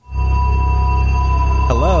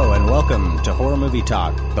Hello and welcome to Horror Movie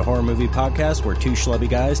Talk, the horror movie podcast where two schlubby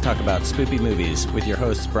guys talk about spoopy movies with your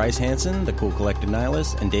hosts Bryce Hanson, the cool collected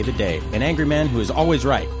nihilist, and David Day, an angry man who is always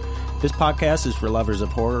right. This podcast is for lovers of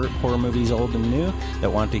horror movies old and new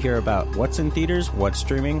that want to hear about what's in theaters, what's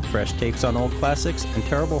streaming, fresh takes on old classics, and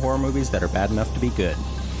terrible horror movies that are bad enough to be good.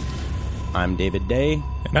 I'm David Day.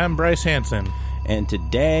 And I'm Bryce Hanson. And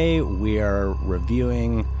today we are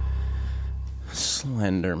reviewing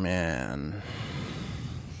Slender Man.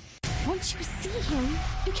 Once you see him,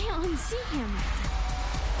 you can't unsee him.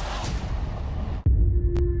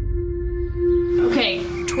 Okay,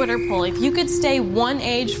 Twitter poll. If you could stay one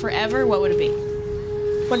age forever, what would it be?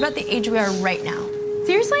 What about the age we are right now?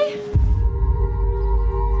 Seriously?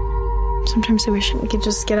 Sometimes I wish we could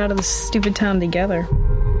just get out of this stupid town together.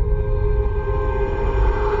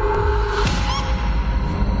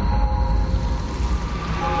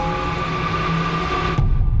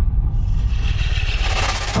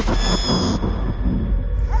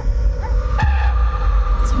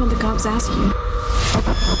 Cops ask you.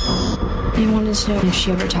 They wanted to know if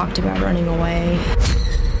she ever talked about running away.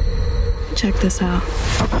 Check this out.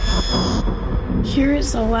 Here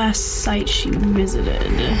is the last site she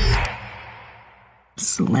visited.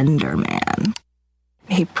 Slender Man.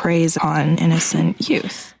 He preys on innocent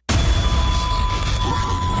youth.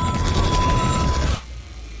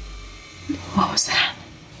 What was that?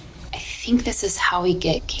 I think this is how we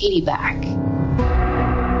get Katie back.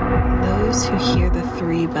 Those who hear the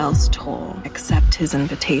 3 bells toll accept his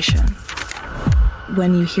invitation.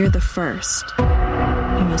 When you hear the first,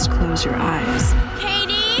 you must close your eyes.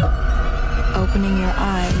 Katie! Opening your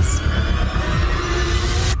eyes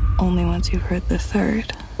only once you've heard the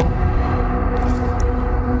third.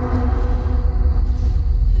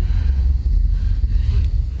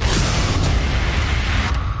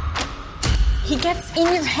 He gets in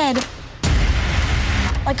your head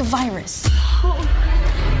like a virus.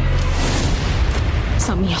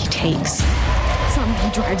 Something he takes. Something he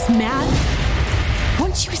drives mad.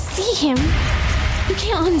 Once you see him, you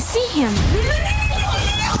can't unsee him.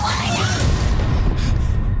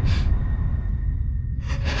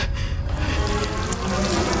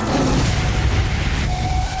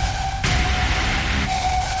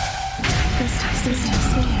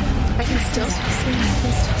 I can still see him.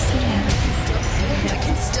 I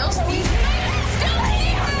can still see him.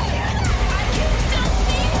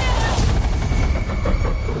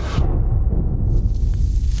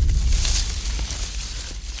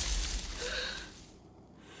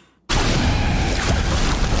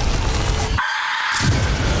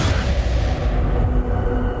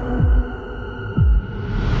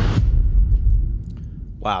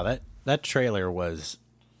 Wow, that trailer was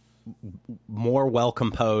more well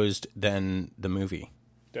composed than the movie.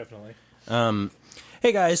 Definitely.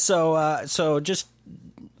 Hey guys, so just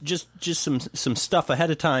some stuff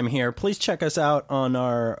ahead of time here. Please check us out on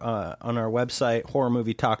our website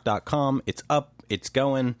horrormovietalk.com. It's up, it's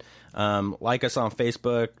going. Like us on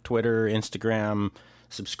Facebook, Twitter, Instagram.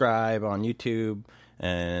 Subscribe on YouTube.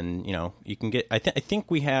 And you can get. I think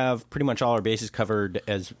we have pretty much all our bases covered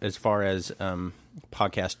as far as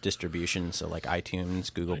podcast distribution. So like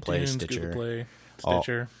iTunes, Google Play, Stitcher, Google Play,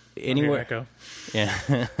 Stitcher, anywhere. Echo. Yeah.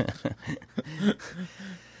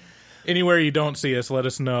 Anywhere you don't see us, let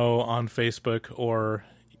us know on Facebook or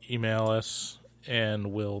email us,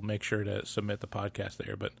 and we'll make sure to submit the podcast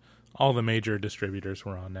there. But all the major distributors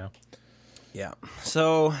we're on now. Yeah.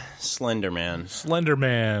 So, Slender Man. Slender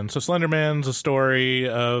Man. So, Slender Man's a story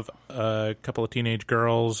of a couple of teenage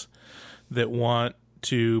girls that want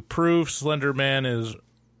to prove Slender Man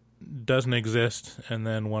doesn't exist, and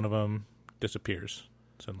then one of them disappears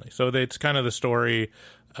suddenly. So, it's kind of the story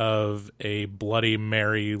of a Bloody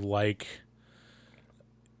Mary-like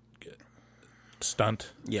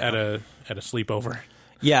stunt at a sleepover.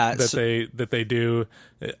 Yeah. That they do,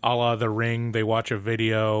 a la The Ring. They watch a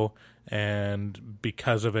video, and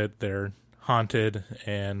because of it, they're haunted,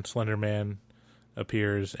 and Slender Man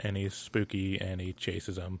appears, and he's spooky, and he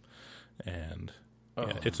chases them, and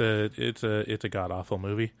yeah, it's a god awful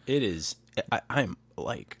movie. It is. I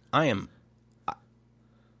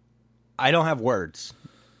don't have words.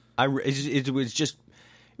 It was just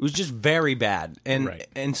very bad, and Right.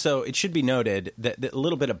 And so it should be noted that a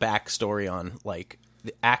little bit of backstory on like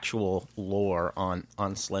the actual lore on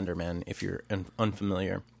Slender Man, if you're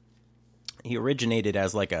unfamiliar. He originated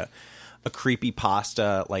as like a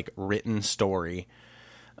creepypasta, like written story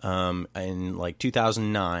in like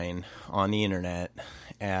 2009 on the internet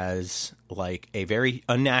as like a very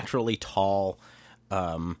unnaturally tall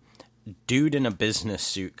dude in a business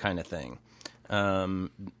suit kind of thing.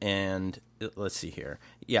 And let's see here.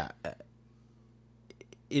 Yeah.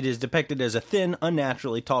 it is depicted as a thin,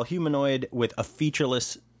 unnaturally tall humanoid with a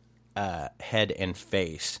featureless head and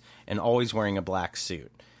face, and always wearing a black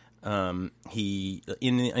suit. He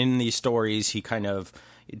in these stories, he kind of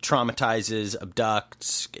traumatizes,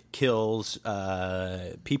 abducts, kills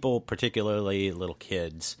people, particularly little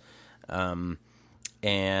kids.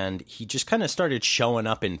 And he just kind of started showing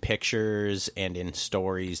up in pictures and in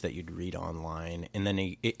stories that you'd read online, and then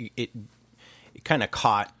it kind of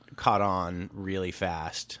caught on really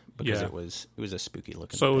fast because it was a spooky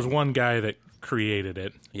looking. So it was one guy that created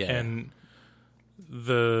it, and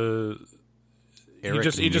he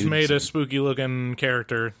just made a spooky looking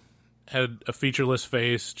character, had a featureless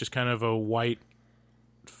face, just kind of a white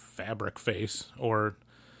fabric face, or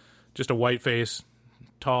just a white face.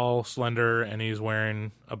 Tall, slender, and he's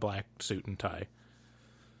wearing a black suit and tie.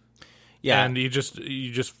 Yeah, and he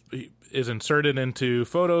is inserted into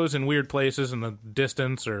photos in weird places in the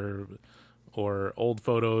distance, or old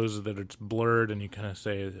photos that it's blurred, and you kind of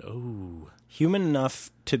say, "Oh, human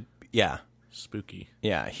enough to spooky."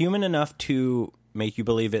 Yeah, human enough to make you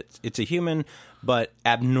believe it's a human, but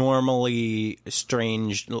abnormally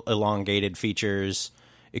strange, elongated features.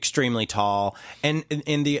 Extremely tall, and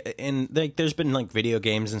there's been like video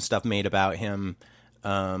games and stuff made about him.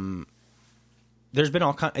 There's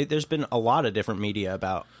been a lot of different media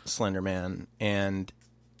about Slender Man, and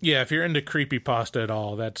if you're into creepypasta at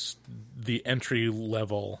all, that's the entry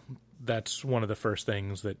level. That's one of the first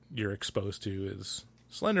things that you're exposed to is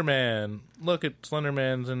Slender Man. Look at Slender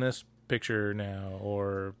Man's in this picture now,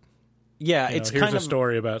 or it's here's kind a of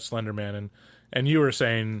story about Slender Man, and you were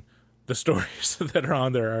saying. The stories that are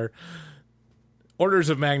on there are orders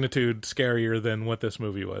of magnitude scarier than what this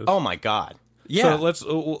movie was. Oh my god! Yeah.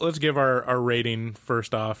 So let's give our rating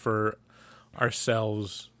first off for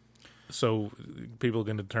ourselves, so people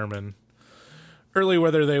can determine early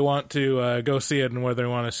whether they want to go see it and whether they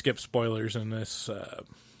want to skip spoilers in this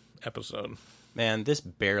episode. Man, this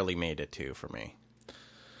barely made it 2 for me.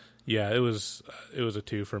 Yeah, it was a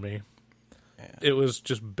 2 for me. Yeah. It was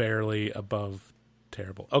just barely above.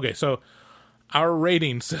 Terrible. Okay, so our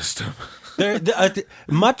rating system.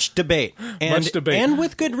 Much debate. And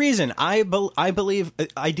with good reason. I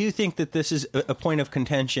do think that this is a point of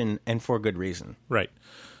contention, and for good reason. Right.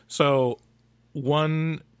 So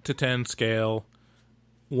 1 to 10 scale,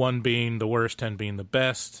 1 being the worst, 10 being the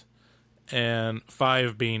best, and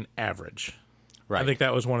 5 being average. Right. I think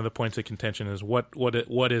that was one of the points of contention is what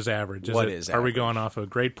is average? Are we going off a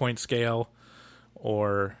grade point scale,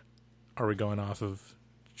 or are we going off of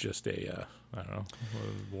just a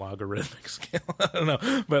logarithmic scale? I don't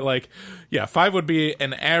know. But 5 would be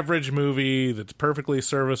an average movie that's perfectly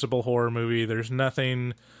serviceable horror movie. There's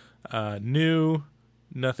nothing new,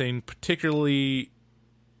 nothing particularly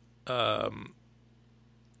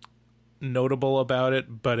notable about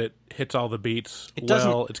it, but it hits all the beats.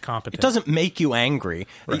 It's competent. It doesn't make you angry.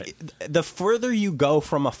 Right. The further you go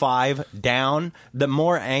from a 5 down, the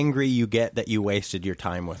more angry you get that you wasted your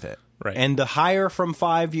time with it. Right. And the higher from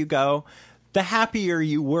 5 you go, the happier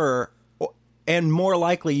you were and more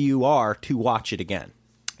likely you are to watch it again.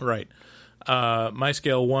 Right. My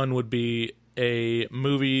scale 1 would be a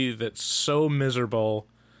movie that's so miserable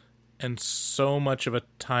and so much of a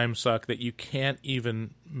time suck that you can't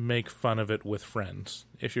even make fun of it with friends.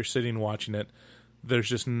 If you're sitting watching it, there's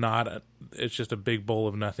just it's just a big bowl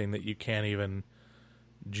of nothing that you can't even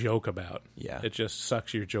joke about. Yeah. It just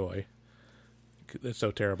sucks your joy. It's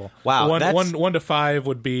so terrible. Wow. 1 to 5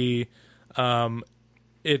 would be,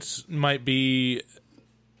 might be,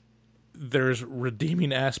 there's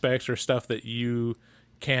redeeming aspects or stuff that you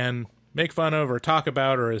can make fun of or talk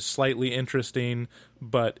about or is slightly interesting,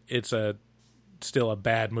 but it's still a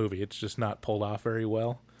bad movie. It's just not pulled off very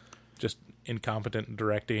well. Just incompetent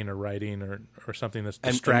directing or writing or something that's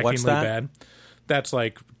distractingly bad. That's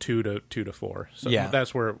like 2 to 4. So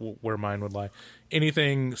that's where mine would lie.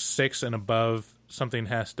 Anything 6 and above, something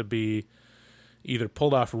has to be either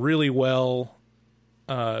pulled off really well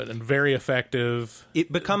and very effective.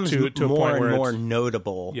 It becomes to a more point where and more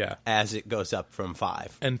notable Yeah. as it goes up from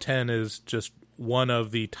 5. And 10 is just one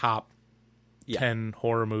of the top 10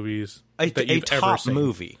 horror movies that you've a ever top seen.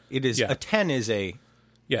 movie. It is a 10 is a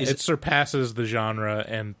it surpasses the genre,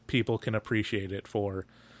 and people can appreciate it for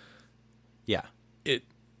it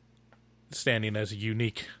standing as a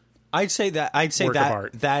unique. I'd say that work of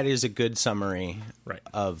art. that is a good summary Right.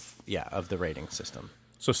 of the rating system.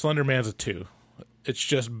 So Slender Man's a 2. It's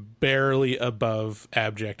just barely above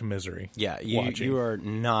abject misery. Yeah, you are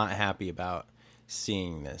not happy about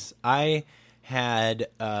seeing this. I had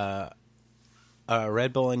a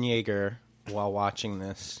Red Bull and Jaeger while watching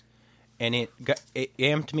this, and it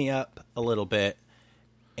amped me up a little bit.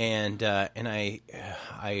 And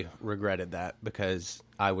I regretted that because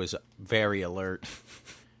I was very alert,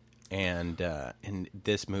 and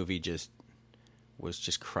this movie was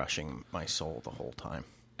just crushing my soul the whole time.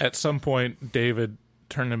 At some point, David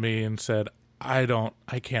turned to me and said, I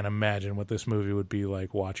can't imagine what this movie would be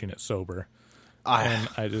like watching it sober. And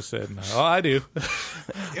I just said, no, I do.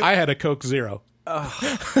 I had a Coke Zero.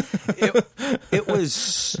 It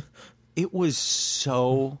was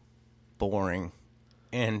so boring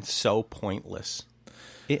and so pointless.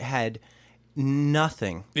 It had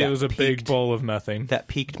nothing. It was a big bowl of nothing. That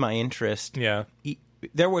piqued my interest. Yeah.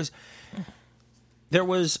 There was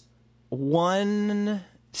one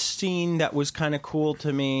scene that was kind of cool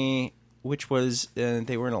to me, which was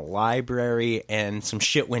they were in a library and some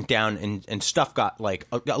shit went down and stuff got like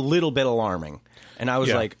a little bit alarming. And I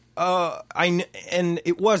was like, and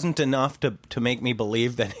it wasn't enough to make me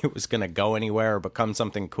believe that it was going to go anywhere or become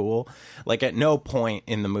something cool. Like at no point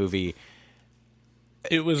in the movie,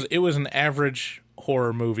 it was an average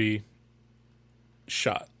horror movie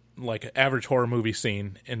shot, like an average horror movie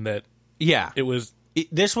scene. In that, it was.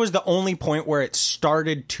 This was the only point where it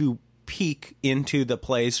started to peak into the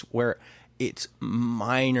place where it's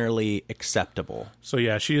minorly acceptable. So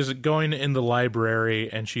yeah, she is going in the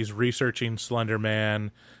library and she's researching Slender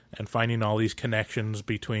Man and finding all these connections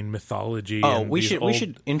between mythology. Oh, and we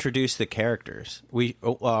should introduce the characters.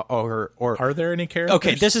 Are there any characters?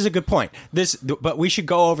 Okay, this is a good point. But we should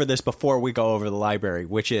go over this before we go over the library,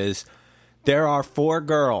 which is there are 4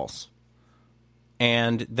 girls,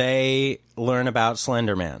 and they learn about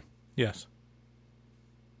Slender Man. Yes.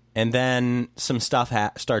 And then some stuff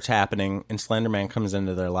starts happening, and Slender Man comes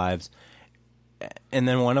into their lives, and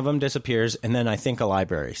then one of them disappears, and then I think a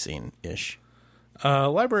library scene-ish.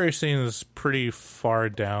 Library scene is pretty far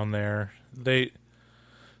down there.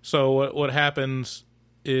 So what happens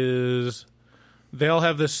is they all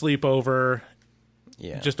have this sleepover.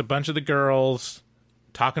 Yeah. Just a bunch of the girls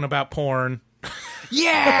talking about porn.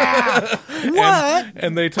 Yeah! What?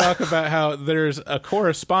 And they talk about how there's a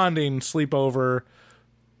corresponding sleepover.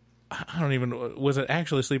 I don't even... Was it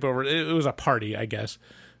actually a sleepover? It was a party, I guess.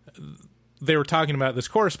 They were talking about this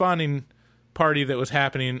corresponding party that was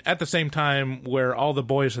happening at the same time where all the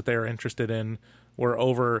boys that they were interested in were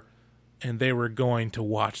over, and they were going to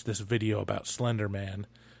watch this video about Slender Man.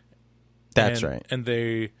 That's right. And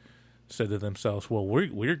they said to themselves, well,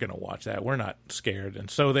 we're going to watch that. We're not scared. And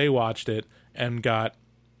so they watched it and got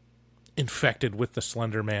infected with the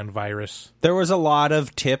Slender Man virus. There was a lot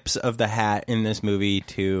of tips of the hat in this movie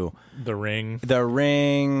to The Ring,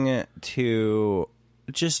 to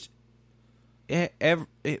just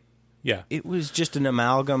it was just an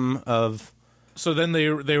amalgam of. So then they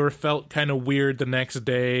were felt kind of weird the next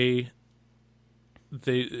day.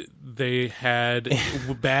 They had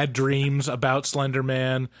bad dreams about Slender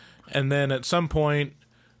Man, and then at some point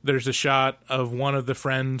there's a shot of one of the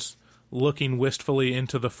friends looking wistfully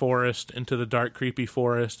into the forest, into the dark, creepy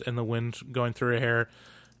forest, and the wind going through her hair.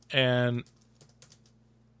 And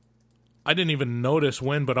I didn't even notice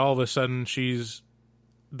when, but all of a sudden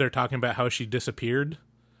they're talking about how she disappeared.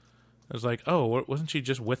 I was like, oh, wasn't she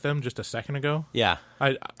just with them just a second ago? Yeah.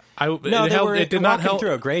 They did not help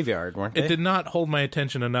through a graveyard, weren't they? It did not hold my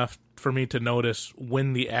attention enough for me to notice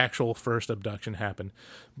when the actual first abduction happened.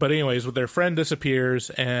 But anyways, their friend disappears,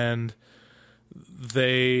 and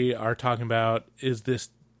they are talking about, is this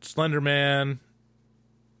Slender Man?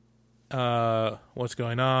 What's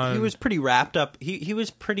going on? He was pretty wrapped up. He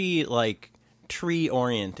was pretty, like,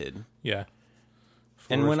 tree-oriented. Yeah.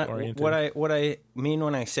 And what I mean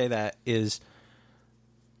when I say that is,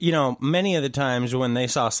 you know, many of the times when they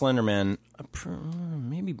saw Slender Man,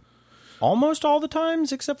 maybe almost all the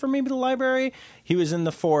times, except for maybe the library, he was in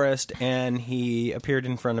the forest and he appeared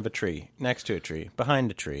in front of a tree, next to a tree,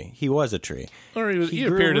 behind a tree. He was a tree. Or he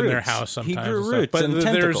appeared in their house sometimes. He grew roots and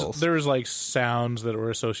tentacles. There was like sounds that were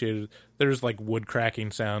associated. There's like wood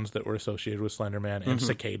cracking sounds that were associated with Slender Man, and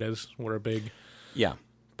cicadas were a big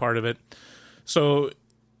part of it. So,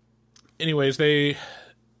 anyways, they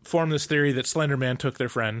form this theory that Slender Man took their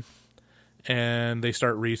friend, and they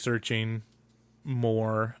start researching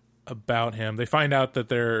more about him. They find out that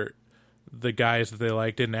the guys that they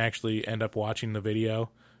like didn't actually end up watching the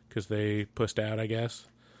video because they pussed out, I guess.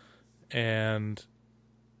 And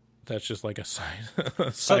that's just like a side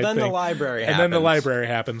So then thing. the library happens. And then the library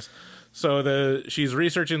happens. So she's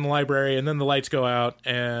researching the library, and then the lights go out,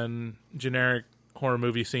 and generic horror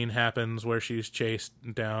movie scene happens where she's chased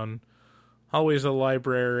down hallways of the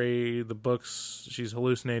library, the books, she's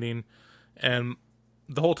hallucinating, and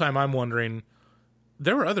the whole time I'm wondering,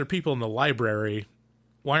 there were other people in the library.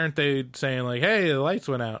 Why aren't they saying like, hey, the lights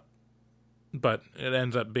went out? but it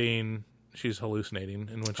ends up being she's hallucinating,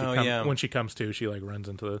 and when she comes to, she like runs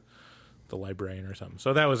into the librarian or something.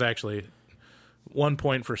 So that was actually 1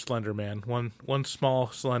 point for Slender Man. One small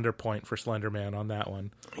slender point for Slender Man on that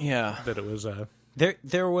one. Yeah, that it was.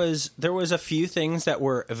 There was a few things that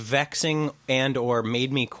were vexing and or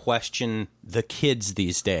made me question the kids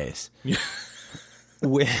these days.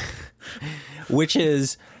 Which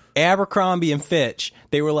is Abercrombie and Fitch.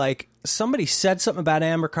 They were like, somebody said something about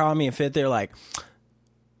Abercrombie and Fitch. They're like,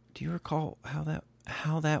 do you recall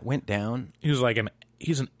how that went down? He was like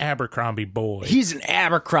he's an Abercrombie boy. He's an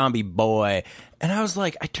Abercrombie boy. And I was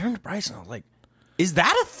like, I turned to Bryce and I was like, is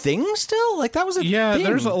that a thing still? Like, that was a thing. Yeah,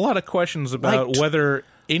 there's a lot of questions about whether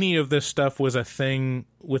any of this stuff was a thing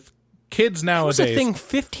with kids nowadays. It was a thing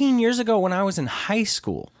 15 years ago when I was in high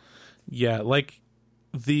school. Yeah, like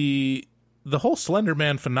the whole Slender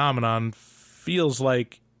Man phenomenon feels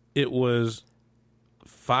like it was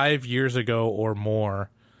 5 years ago or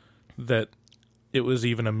more that it was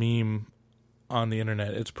even a meme on the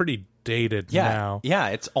internet. It's pretty dated now. Yeah,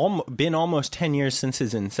 it's been almost 10 years since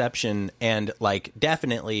his inception, and like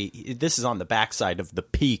definitely this is on the backside of the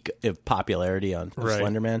peak of popularity on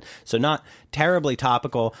Slender Man. So not terribly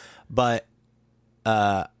topical, but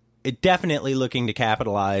it definitely looking to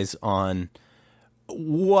capitalize on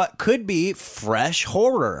what could be fresh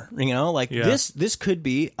horror. You know, like this could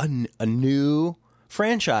be a new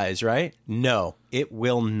franchise, right? No, it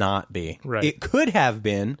will not be. Right. It could have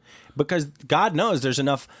been, because God knows there's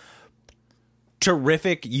enough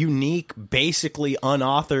terrific, unique, basically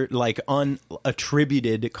unauthored, like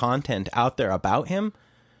unattributed content out there about him.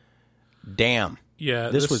 Damn. Yeah.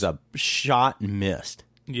 This was a shot and missed.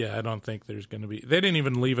 Yeah, I don't think there's going to be... They didn't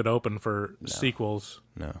even leave it open for sequels.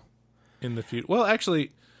 No. In the future. Well,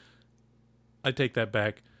 actually, I take that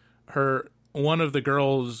back. One of the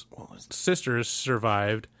girls' sisters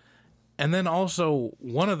survived, and then also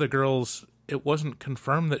one of the girls, it wasn't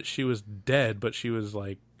confirmed that she was dead, but she was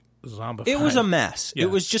like zombified. It was a mess. Yeah.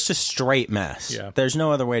 It was just a straight mess. Yeah. There's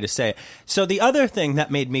no other way to say it. So the other thing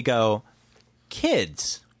that made me go,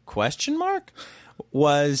 kids, question mark,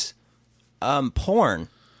 was porn,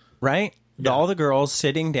 right? Yeah. All the girls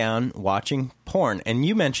sitting down watching porn. And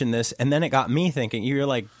you mentioned this, and then it got me thinking, you're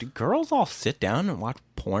like, do girls all sit down and watch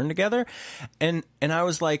porn together? And I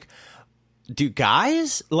was like, do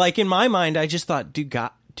guys? Like, in my mind, I just thought, do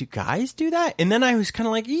guys do that? And then I was kind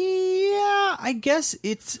of like, yeah, I guess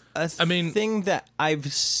it's a thing that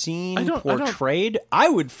I've seen portrayed. I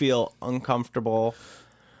would feel uncomfortable.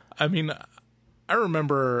 I mean, I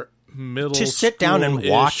remember to sit down and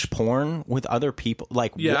watch porn with other people.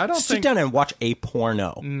 Like, I don't sit down and watch a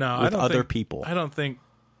porno with other people. I don't think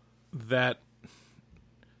that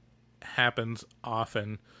happens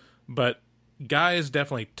often, but guys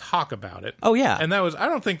definitely talk about it. Oh yeah, and that was, I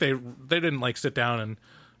don't think they didn't like sit down and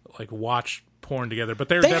like watch porn together, but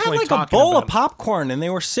they were they definitely had like talking a bowl about of popcorn, and they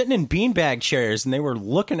were sitting in beanbag chairs, and they were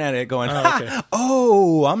looking at it going, okay.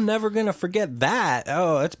 oh, I'm never gonna forget that.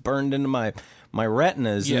 Oh, that's burned into my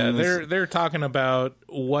retinas. Yeah, and they're talking about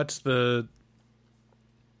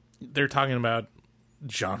they're talking about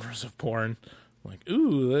genres of porn. Like,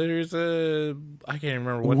 ooh, there's I can't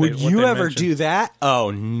remember what. Would you ever mentioned. do that? Oh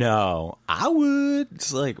no, I would.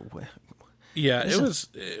 It's like, yeah, it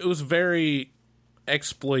was very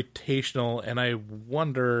exploitational, and I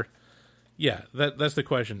wonder. Yeah, that's the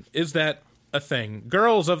question. Is that a thing?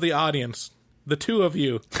 Girls of the audience, the two of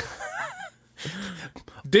you.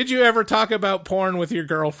 Did you ever talk about porn with your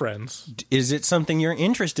girlfriends? Is it something you're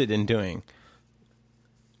interested in doing?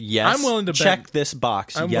 Yes. I'm willing to check bet, this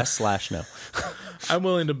box. Yes/no. I'm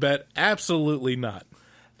willing to bet absolutely not.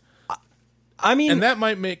 I mean, and that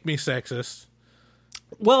might make me sexist.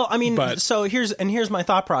 Well, I mean, so here's my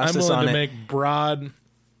thought process on it. I'm willing to make broad,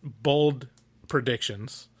 bold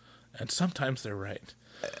predictions, and sometimes they're right.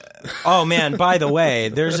 Oh man, by the way,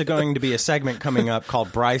 there's going to be a segment coming up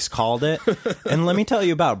called Bryce Called It. And let me tell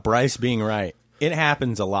you about Bryce being right. It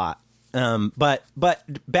happens a lot. But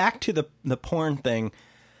back to the porn thing.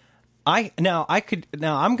 I'm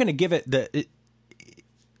going to give it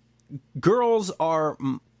girls are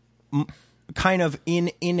kind of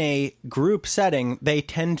in a group setting. They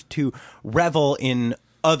tend to revel in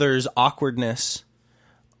others' awkwardness,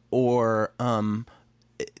 or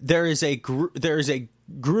there is a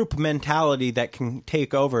group mentality that can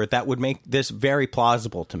take over that would make this very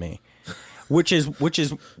plausible to me, which is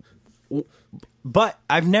but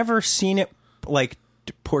I've never seen it like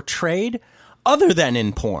portrayed other than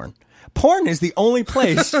in porn. Porn is the only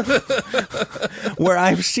place where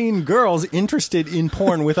I've seen girls interested in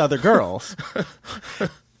porn with other girls.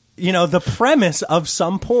 You know, the premise of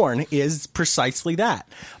some porn is precisely that.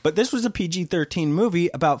 But this was a PG-13 movie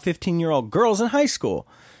about 15-year-old girls in high school.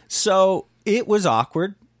 So it was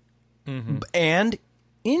awkward and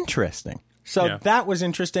interesting. So that was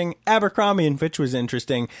interesting. Abercrombie and Fitch was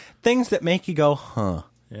interesting. Things that make you go, huh.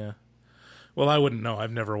 Yeah. Well, I wouldn't know.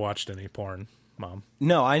 I've never watched any porn, Mom.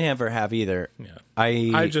 No, I never have either. Yeah.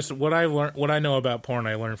 I just what I know about porn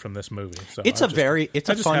I learned from this movie. So it's a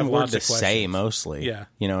fun word to say questions. mostly. Yeah.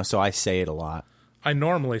 You know, so I say it a lot. I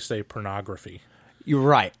normally say pornography. You're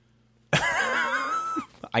right.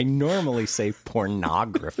 I normally say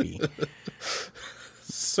pornography.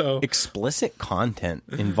 So explicit content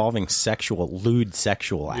involving lewd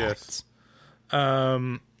sexual acts.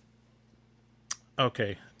 Yes.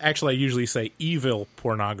 Okay. Actually, I usually say evil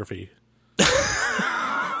pornography.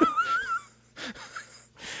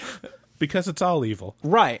 Because it's all evil.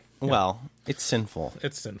 Right. Yeah. Well, it's sinful.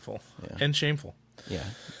 It's sinful. Yeah. And shameful. Yeah.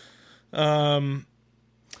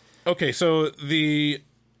 Okay, so the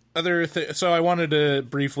other so I wanted to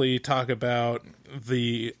briefly talk about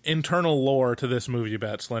the internal lore to this movie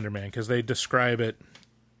about Slender Man, because they describe it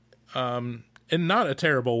in not a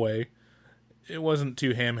terrible way. It wasn't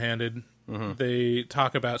too ham-handed. Mm-hmm. They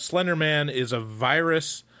talk about Slender Man is a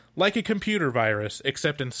virus, like a computer virus,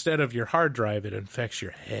 except instead of your hard drive, it infects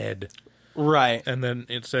your head. Right. And then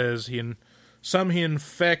it says some he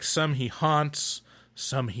infects, some he haunts,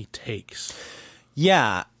 some he takes.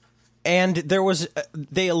 Yeah. And there was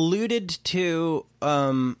they alluded to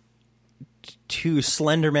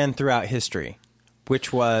Slender Man throughout history,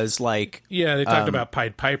 which was like they talked about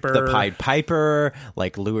Pied Piper. The Pied Piper,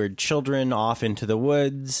 like, lured children off into the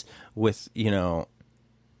woods with, you know,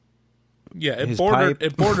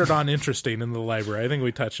 it bordered on interesting in the library. I think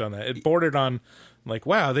we touched on that. It bordered on, like,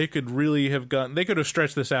 wow, they could have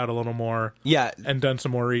stretched this out a little more. Yeah. And done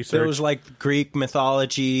some more research. There was, like, Greek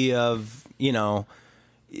mythology of, you know,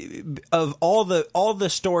 of all the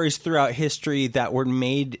stories throughout history that were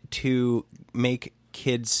made to make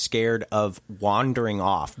kids scared of wandering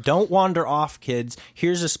off. Don't wander off, kids.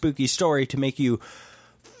 Here's a spooky story to make you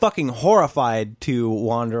fucking horrified to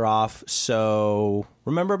wander off. So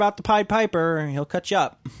remember about the Pied Piper. He'll cut you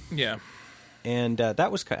up. Yeah. And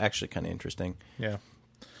that was actually kind of interesting. Yeah.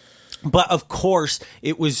 But of course,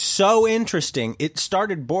 it was so interesting. It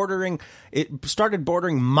started bordering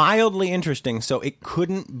mildly interesting, so it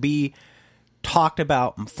couldn't be talked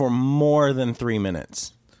about for more than 3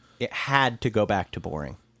 minutes. It had to go back to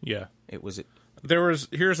boring. Yeah. Here's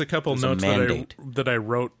a couple notes that I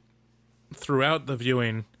wrote throughout the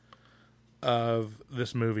viewing of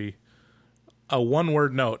this movie. A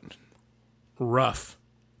one-word note. Rough.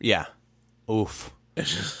 Yeah. Oof.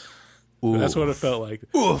 That's what it felt like.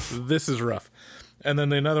 Oof. This is rough. And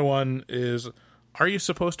then another one is, are you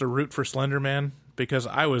supposed to root for Slender Man? Because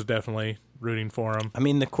I was definitely rooting for him. I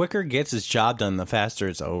mean, the quicker gets his job done, the faster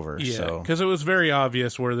it's over. Yeah, because it was very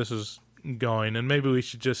obvious where this is going. And maybe we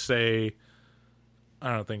should just say,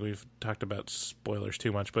 I don't think we've talked about spoilers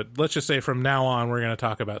too much, but let's just say from now on we're going to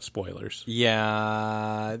talk about spoilers.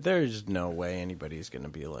 Yeah, there's no way anybody's going to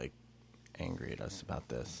be, like, angry at us about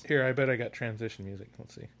this. Here, I bet I got transition music.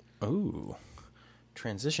 Let's see. Ooh.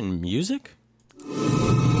 Transition music?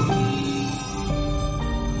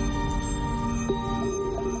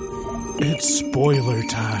 It's spoiler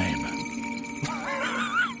time.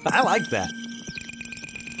 I like that.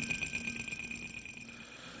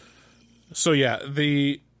 So yeah,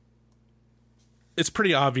 it's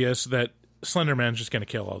pretty obvious that Slender Man's just going to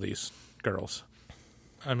kill all these girls.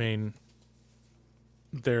 I mean,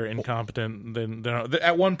 they're incompetent.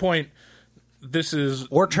 At one point,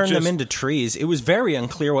 or turn them into trees. It was very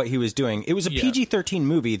unclear what he was doing. It was a PG-13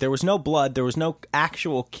 movie. There was no blood. There was no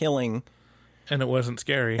actual killing. And it wasn't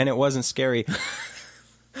scary.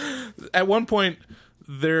 At one point,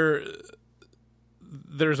 there's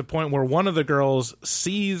a point where one of the girls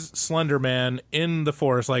sees Slender Man in the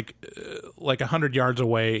forest, like 100 yards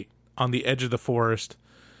away on the edge of the forest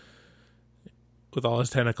with all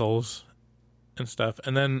his tentacles and stuff.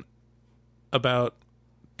 And then about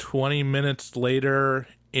 20 minutes later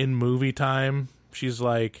in movie time, she's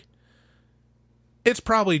like, it's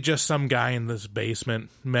probably just some guy in this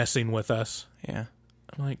basement messing with us. Yeah.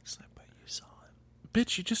 I'm like, but you saw him.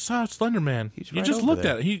 Bitch, you just saw Slender Man. You just over looked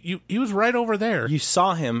there. at it. He was right over there. You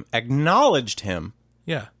saw him, acknowledged him.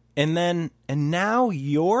 Yeah. And now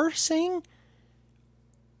you're saying?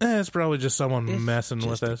 It's probably just someone messing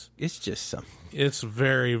with us. It's just some. It's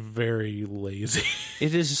very, very lazy.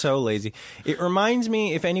 It is so lazy. It reminds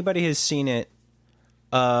me, if anybody has seen it,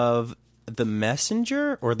 of The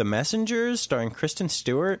Messenger or The Messengers, starring Kristen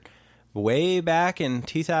Stewart, way back in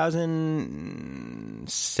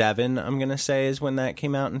 2007, I'm going to say, is when that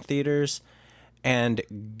came out in theaters. And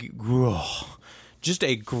just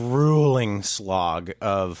a grueling slog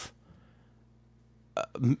of...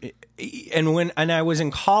 and I was in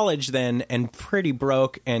college then and pretty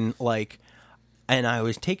broke and I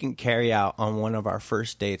was taking Carrie out on one of our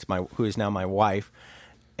first dates, who is now my wife.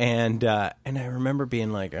 And I remember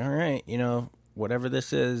being like, all right, whatever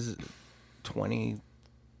this is,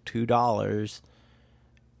 $22,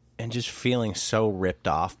 and just feeling so ripped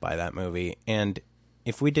off by that movie. And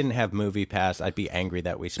if we didn't have Movie Pass, I'd be angry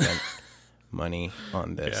that we spent money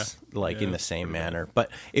on this, in the same manner. But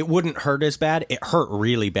it wouldn't hurt as bad. It hurt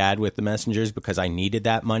really bad with The Messengers because I needed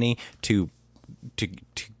that money to get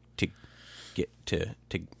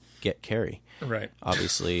Carrie. Right.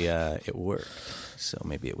 Obviously, it worked. So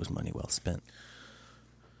maybe it was money well spent.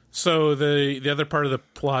 So the other part of the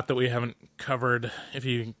plot that we haven't covered, if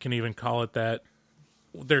you can even call it that,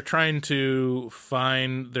 they're trying to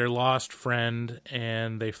find their lost friend,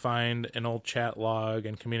 and they find an old chat log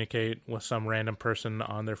and communicate with some random person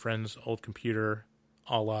on their friend's old computer,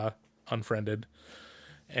 a la Unfriended.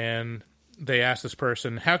 And they ask this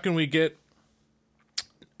person, how can we get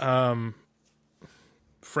friend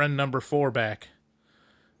number 4 back?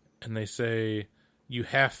 And they say, you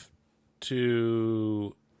have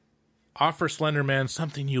to offer Slender Man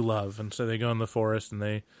something you love. And so they go in the forest and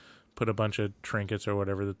they put a bunch of trinkets or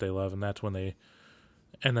whatever that they love, and that's when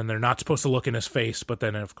and then they're not supposed to look in his face, but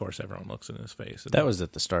then of course everyone looks in his face. That was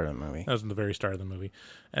at the start of the movie. That was in the very start of the movie.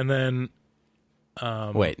 And then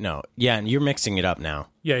wait, no. Yeah, and you're mixing it up now.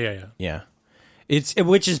 Yeah.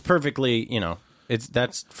 Which is perfectly,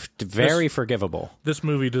 that's very forgivable. This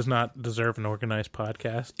movie does not deserve an organized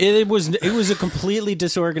podcast. It was a completely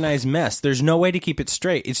disorganized mess. There's no way to keep it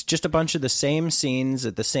straight. It's just a bunch of the same scenes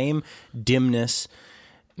at the same dimness.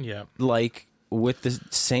 Yeah. With the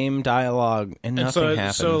same dialogue, and nothing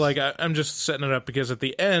happens. So, I'm just setting it up because at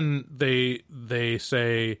the end, they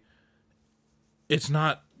say, it's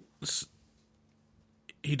not...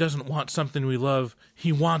 He doesn't want something we love.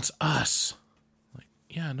 He wants us.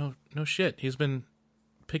 Yeah, no shit. He's been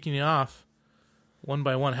picking you off one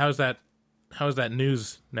by one. How is that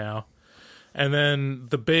news now? And then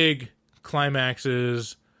the big climax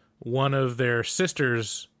is one of their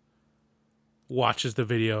sisters watches the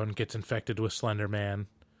video and gets infected with Slender Man,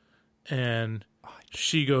 and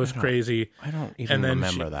she goes crazy. I don't even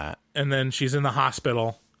remember that. And then she's in the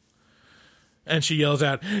hospital, and she yells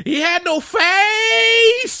out, "He had no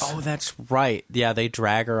face!" Oh, that's right. Yeah, they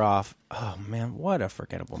drag her off. Oh man, what a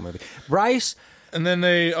forgettable movie, Bryce. And then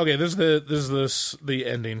this is the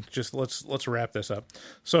ending. Just let's wrap this up.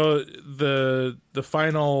 So the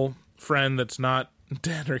final friend that's not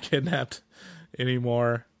dead or kidnapped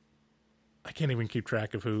anymore. I can't even keep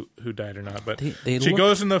track of who died or not, but she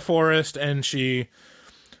goes in the forest and she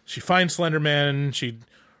finds Slender Man. She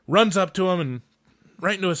runs up to him and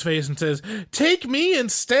right into his face and says, "Take me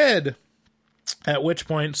instead." At which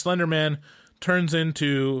point, Slender Man turns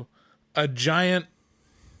into a giant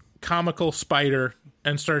comical spider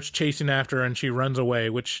and starts chasing after her, and she runs away,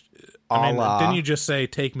 which, didn't you just say,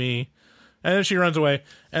 "Take me"? And then she runs away,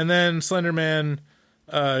 and then Slender Man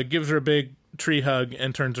gives her a big tree hug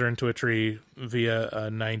and turns her into a tree via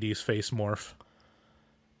a 90s face morph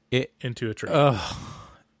into a tree.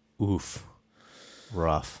 Oof.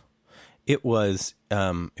 Rough. It was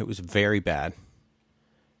very bad.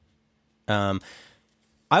 I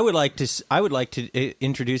would like to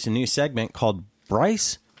introduce a new segment called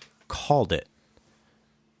Bryce Called It.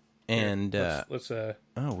 And let's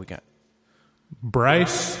we got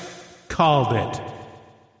Bryce Called It.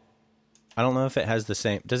 I don't know if it has the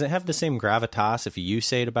same. Does it have the same gravitas if you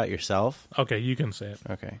say it about yourself? Okay, you can say it.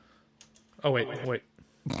 Okay. Oh wait.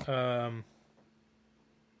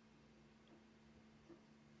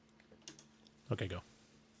 Okay, go.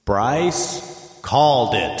 Bryce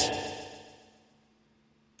Called It.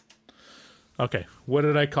 Okay, what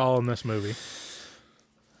did I call in this movie?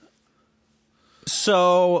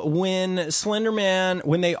 So when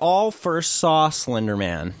they all first saw Slender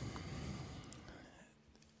Man,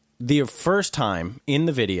 the first time in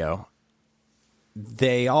the video,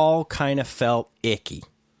 they all kind of felt icky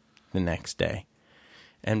the next day.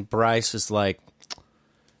 And Bryce was like,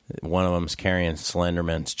 one of them's carrying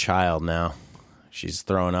Slenderman's child now. She's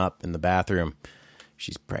throwing up in the bathroom.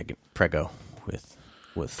 She's prego with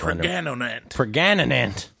Slender.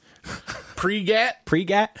 Pregnant. Pregat?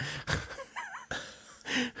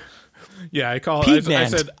 Yeah, I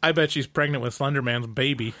said, I bet she's pregnant with Slenderman's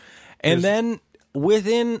baby. And then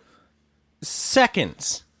within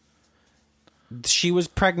seconds, she was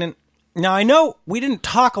pregnant Now, I know we didn't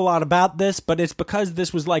talk a lot about this, but it's because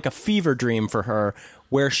this was like a fever dream for her,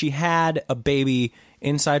 where she had a baby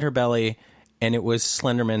inside her belly, and it was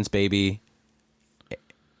Slenderman's baby.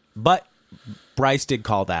 But Bryce did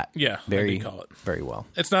call that. Yeah, I did call it. Very well.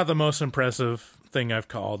 It's not the most impressive thing I've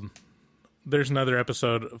called. There's another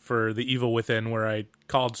episode for The Evil Within where I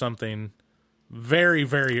called something very,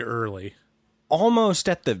 very early. Almost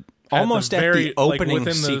at the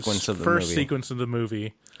opening sequence of the movie. First sequence of the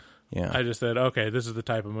movie. Yeah. I just said, okay, this is the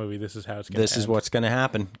type of movie. This is how it's going to end. This is what's going to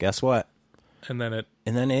happen. Guess what? And then it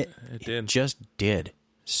it just did.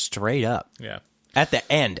 Straight up. Yeah. At the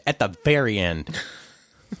end. At the very end.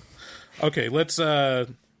 Okay, let's go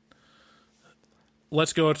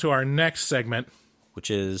to our next segment,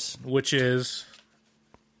 which is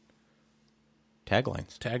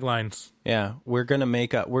taglines. Yeah, we're gonna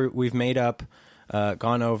make up. We've made up,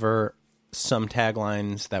 gone over some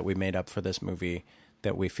taglines that we made up for this movie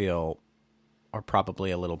that we feel are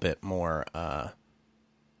probably a little bit more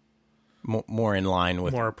more in line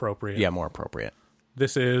with, more appropriate. Yeah, more appropriate.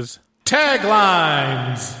 This is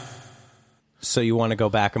taglines. So you want to go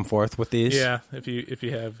back and forth with these? Yeah, if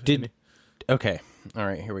you have any. Okay, all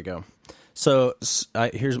right, here we go. So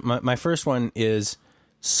here's my first one is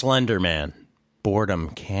Slender Man.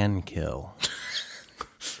 Boredom can kill.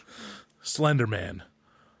 Slender Man.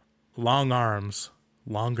 Long arms,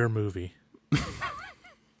 longer movie.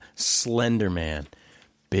 Slender Man.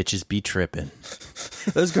 Bitches be tripping.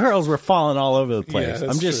 Those girls were falling all over the place. Yeah,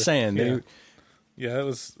 I'm just saying. Yeah, that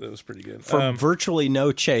was pretty good. For virtually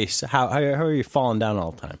no chase, how are you falling down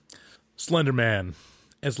all the time? Slender Man.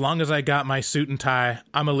 As long as I got my suit and tie,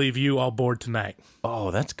 I'm going to leave you all bored tonight.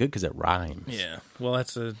 Oh, that's good because it rhymes. Yeah. Well,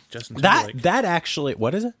 that's Justin Timberlake. That actually,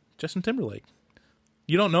 what is it? Justin Timberlake.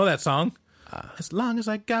 You don't know that song? As long as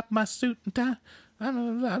I got my suit and tie, blah,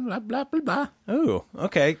 blah, blah, blah, blah. Oh,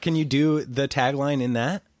 okay. Can you do the tagline in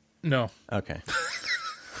that? No. Okay.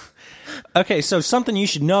 Okay, so something you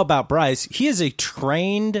should know about Bryce. He is a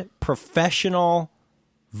trained professional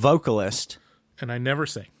vocalist. And I never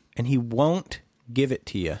sing. And he won't give it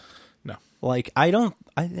to you. No. Like, I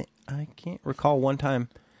can't recall one time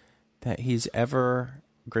that he's ever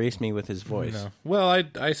graced me with his voice. No. Well,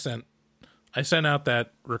 I sent out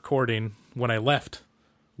that recording when I left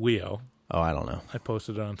WEO. Oh, I don't know. I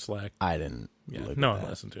posted it on Slack. I didn't. No one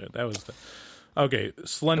listened to it. That was okay.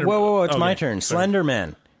 Slender. Whoa! It's my turn. Sorry. Slender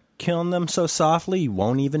Man, killing them so softly you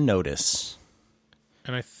won't even notice.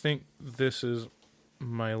 And I think this is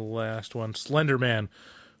my last one. Slender Man,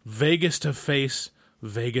 vaguest of face,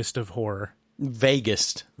 vaguest of horror.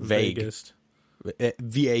 Vaguest.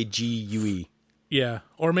 VAGUE. Yeah,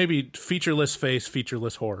 or maybe featureless face,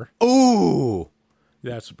 featureless horror. Ooh,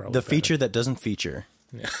 that's probably the better. feature that doesn't feature.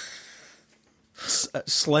 Yeah.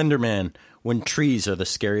 Slender Man, when trees are the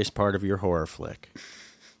scariest part of your horror flick.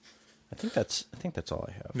 I think that's all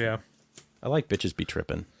I have. Yeah, I like bitches be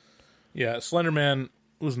tripping. Yeah, Slender Man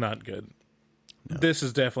was not good. No. This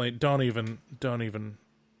is definitely don't even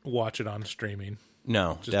watch it on streaming.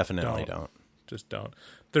 No, just definitely don't. Just don't.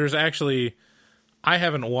 There's actually, I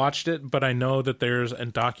haven't watched it, but I know that there's a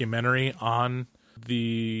documentary on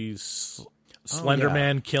the Slender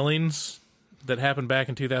Man killings that happened back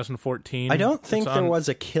in 2014. I don't think there was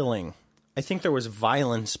a killing. I think there was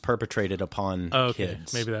violence perpetrated upon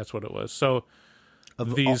kids. Maybe that's what it was. So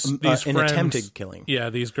these an friends, attempted killing.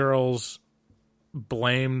 Yeah, these girls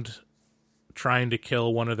blamed trying to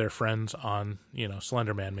kill one of their friends on,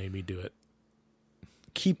 Slender Man made me do it.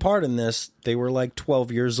 Key part in this, they were like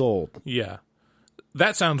 12 years old. Yeah.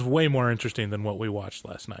 That sounds way more interesting than what we watched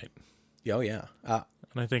last night. Oh, yeah.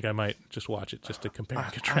 And I think I might just watch it just to compare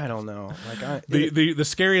and contrast. I don't know. The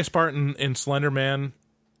scariest part in Slender Man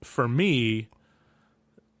for me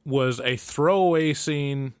was a throwaway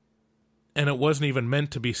scene, and it wasn't even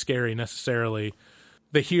meant to be scary necessarily.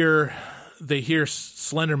 They hear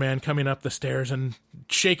Slender Man coming up the stairs and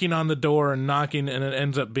shaking on the door and knocking, and it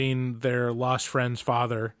ends up being their lost friend's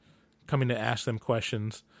father coming to ask them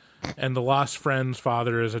questions. And the lost friend's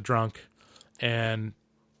father is a drunk, and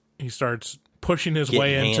he starts pushing his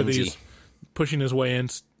way into these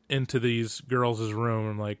girls' room.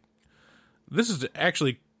 I'm like, this is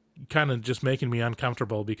actually kind of just making me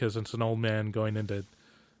uncomfortable because it's an old man going into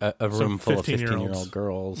a room full of 15-year-olds. 15-year-old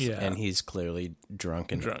girls, yeah. And he's clearly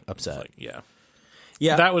drunk and upset. Like, yeah.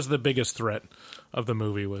 That was the biggest threat of the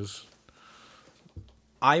movie. Was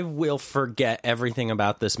I will forget everything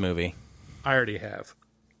about this movie. I already have.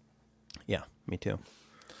 Yeah, me too.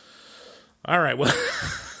 All right. Well,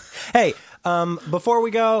 hey, Before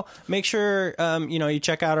we go, make sure you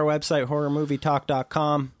check out our website,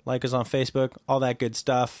 horrormovietalk.com. Like us on Facebook, all that good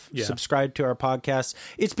stuff. Yeah. Subscribe to our podcast.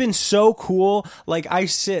 It's been so cool. Like I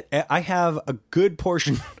have a good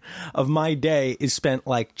portion of my day is spent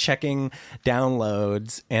like checking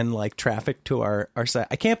downloads and like traffic to our site.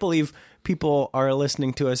 I can't believe people are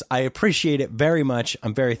listening to us. I appreciate it very much.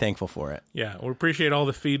 I'm very thankful for it. Yeah, we appreciate all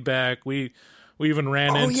the feedback. We even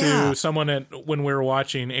ran into someone when we were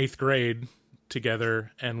watching 8th Grade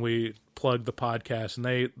together, and we plugged the podcast, and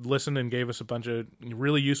they listened and gave us a bunch of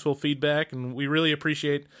really useful feedback, and we really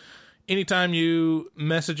appreciate anytime you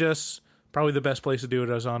message us. Probably the best place to do it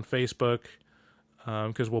is on Facebook,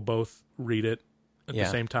 because we'll both read it at the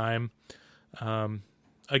same time.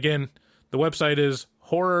 Again, the website is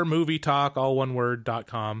horrormovietalk, all one word,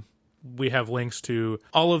 .com. We have links to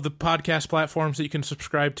all of the podcast platforms that you can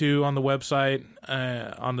subscribe to on the website,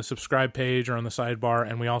 on the subscribe page or on the sidebar,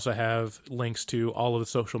 and we also have links to all of the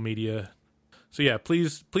social media. So yeah,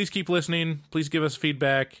 please keep listening. Please give us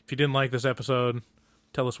feedback. If you didn't like this episode,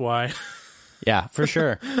 tell us why. Yeah, for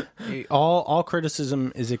sure. All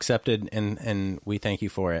criticism is accepted, and we thank you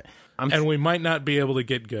for it. And we might not be able to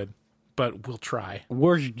get good, but we'll try.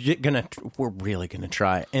 We're really gonna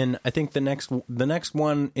try. And I think the next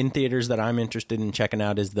one in theaters that I'm interested in checking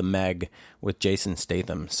out is The Meg with Jason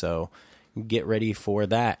Statham. So get ready for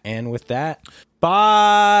that. And with that,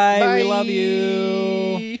 bye. We love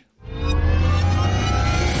you.